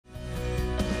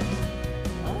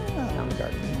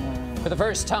For the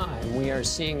first time, we are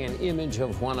seeing an image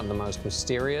of one of the most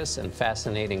mysterious and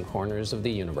fascinating corners of the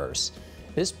universe.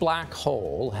 This black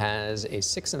hole has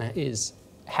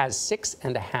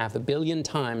 6.5 billion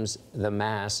times the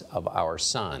mass of our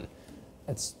sun.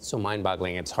 That's so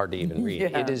mind-boggling it's hard to even read.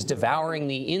 Yeah. It is devouring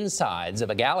the insides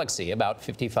of a galaxy about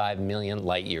 55 million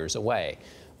light years away.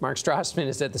 Mark Strassmann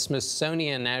is at the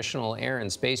Smithsonian National Air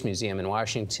and Space Museum in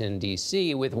Washington,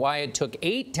 D.C., with why it took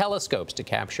 8 telescopes to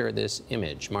capture this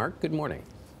image. Mark, good morning.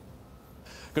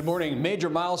 Good morning.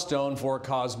 Major milestone for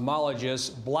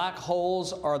cosmologists. Black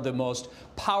holes are the most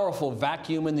powerful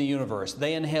vacuum in the universe.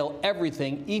 They inhale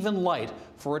everything, even light,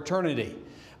 for eternity.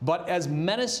 But as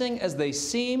menacing as they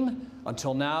seem,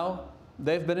 until now,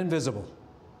 they've been invisible.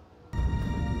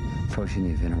 Approaching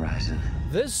the event horizon.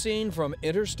 This scene from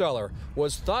Interstellar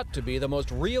was thought to be the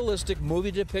most realistic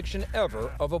movie depiction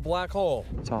ever of a black hole.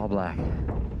 It's all black.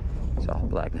 It's all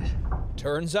blackness.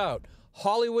 Turns out,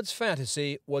 Hollywood's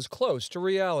fantasy was close to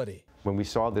reality. When we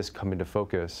saw this come into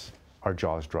focus, our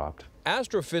jaws dropped.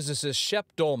 Astrophysicist Shep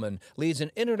Dolman leads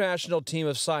an international team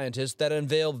of scientists that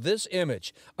unveiled this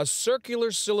image, a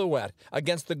circular silhouette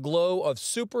against the glow of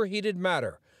superheated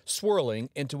matter swirling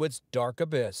into its dark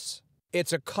abyss.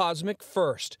 It's a cosmic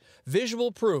first,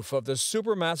 visual proof of the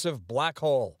supermassive black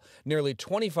hole, nearly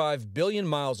 25 billion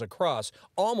miles across,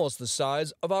 almost the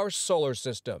size of our solar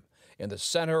system, in the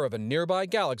center of a nearby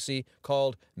galaxy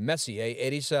called Messier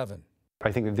 87.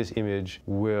 I think that this image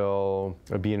will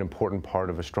be an important part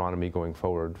of astronomy going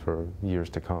forward for years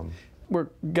to come. We're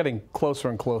getting closer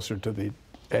and closer to the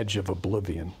edge of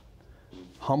oblivion.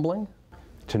 Humbling?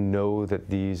 To know that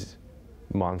these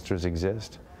monsters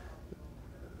exist,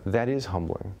 that is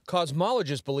humbling.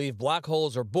 Cosmologists believe black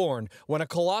holes are born when a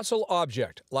colossal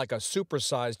object, like a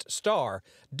supersized star,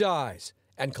 dies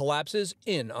and collapses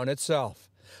in on itself.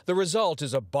 The result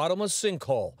is a bottomless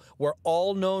sinkhole where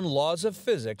all known laws of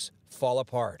physics fall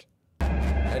apart.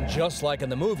 And just like in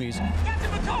the movies,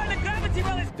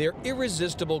 their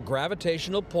irresistible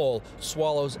gravitational pull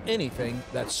swallows anything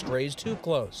that strays too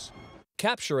close.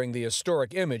 Capturing the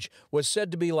historic image was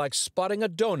said to be like spotting a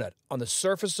donut on the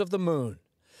surface of the moon.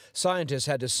 Scientists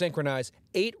had to synchronize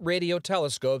 8 radio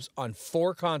telescopes on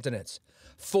 4 continents.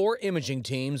 4 imaging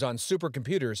teams on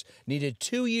supercomputers needed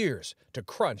 2 years to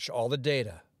crunch all the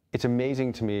data. It's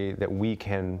amazing to me that we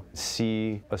can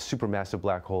see a supermassive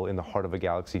black hole in the heart of a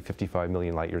galaxy 55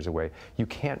 million light years away. You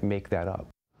can't make that up.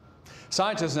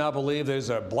 Scientists now believe there's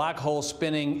a black hole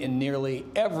spinning in nearly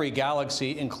every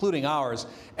galaxy, including ours.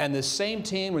 And the same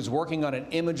team is working on an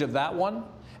image of that one,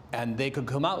 and they could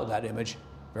come out with that image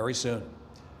very soon.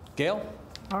 Gayle?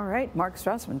 All right, Mark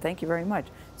Strassmann, thank you very much.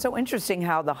 So interesting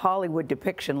how the Hollywood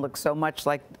depiction looks so much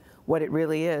like what it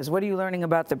really is. What are you learning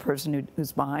about the person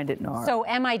who's behind it, Norah? So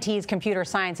MIT's Computer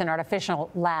Science and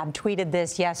Artificial Lab tweeted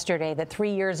this yesterday, that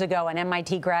 3 years ago, an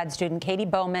MIT grad student, Katie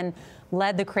Bowman,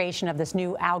 led the creation of this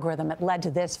new algorithm that led to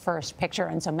this first picture.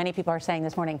 And so many people are saying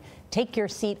this morning, take your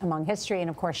seat among history. And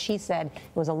of course, she said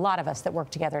it was a lot of us that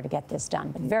worked together to get this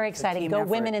done. But very exciting. Go effort.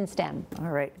 women in STEM. All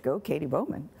right, go Katie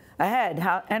Bowman. Ahead,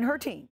 and her team.